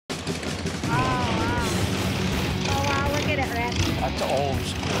that. That's old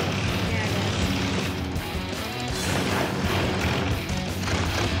school.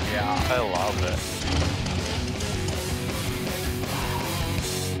 Yeah, it Yeah, I love it.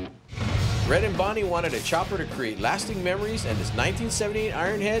 Red and Bonnie wanted a chopper to create lasting memories, and this 1978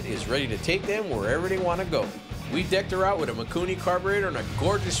 Ironhead is ready to take them wherever they want to go. We decked her out with a Mikuni carburetor and a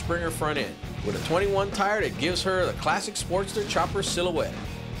gorgeous Springer front end, with a 21 tire that gives her the classic Sportster chopper silhouette.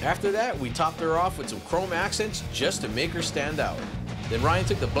 After that, we topped her off with some chrome accents just to make her stand out. Then Ryan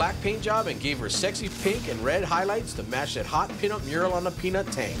took the black paint job and gave her sexy pink and red highlights to match that hot pinup mural on the peanut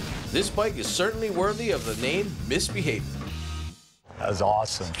tank. This bike is certainly worthy of the name Misbehavin. That was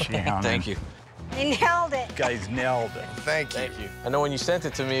awesome, Shannon. Thank you. They nailed it. You guys nailed it. Thank you. Thank you. I know when you sent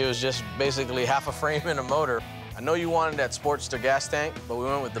it to me, it was just basically half a frame and a motor. I know you wanted that Sportster gas tank, but we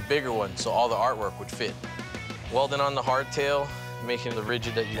went with the bigger one so all the artwork would fit. Welding on the hardtail, making the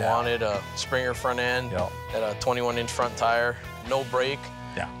rigid that you wanted, a Springer front end, and a 21-inch front tire, no brake.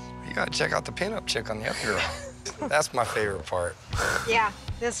 Yeah. You gotta check out the pinup chick on the up girl. That's my favorite part. Yeah,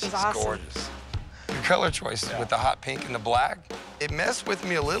 this was awesome. Gorgeous. Your color choice with the hot pink and the black, it messed with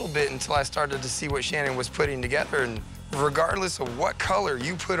me a little bit until I started to see what Shannon was putting together. And regardless of what color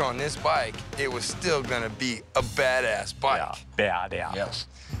you put on this bike, it was still gonna be a badass bike. Yeah, badass. Yes.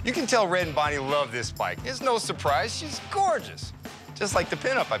 You can tell Red and Bonnie love this bike. It's no surprise, she's gorgeous. Just like the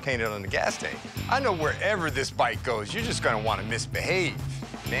pinup I painted on the gas tank. I know wherever this bike goes, you're just gonna wanna misbehave.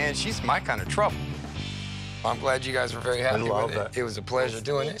 Man, she's my kind of trouble. I'm glad you guys were very happy with it. It was a pleasure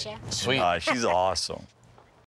doing it. Sweet. She's awesome.